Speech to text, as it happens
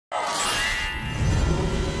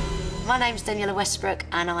My name's Danniella Westbrook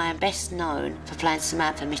and I am best known for playing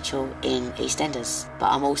Samantha Mitchell in EastEnders, but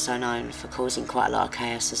I'm also known for causing quite a lot of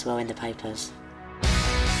chaos as well in the papers.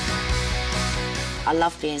 I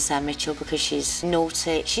love being Sam Mitchell because she's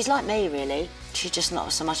naughty. She's like me, really. She's just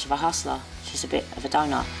not so much of a hustler. She's a bit of a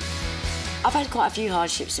donut. I've had quite a few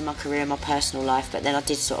hardships in my career and my personal life, but then I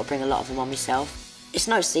did sort of bring a lot of them on myself. It's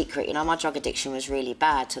no secret, you know, my drug addiction was really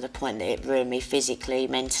bad to the point that it ruined me physically,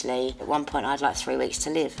 mentally. At one point I had like 3 weeks to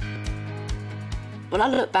live. When I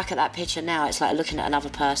look back at that picture now, it's like looking at another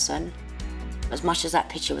person. As much as that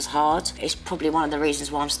picture was hard, it's probably one of the reasons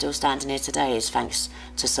why I'm still standing here today is thanks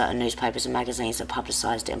to certain newspapers and magazines that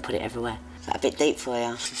publicised it and put it everywhere. Is that a bit deep for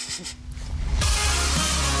you?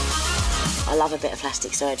 I love a bit of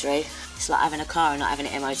plastic surgery. It's like having a car and not having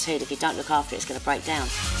it MOT'd. If you don't look after it, it's going to break down.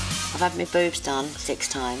 I've had my boobs done 6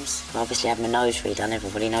 times. I've obviously had my nose redone,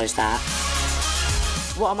 everybody knows that.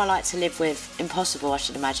 What am I like to live with? Impossible, I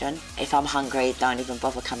should imagine. If I'm hungry, don't even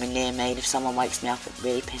bother coming near me. And if someone wakes me up, it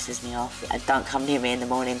really pisses me off. And don't come near me in the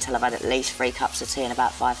morning until I've had at least 3 cups of tea and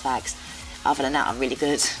about 5 fags. Other than that, I'm really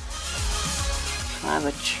good. I'm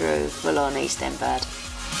a true full-on East End bird.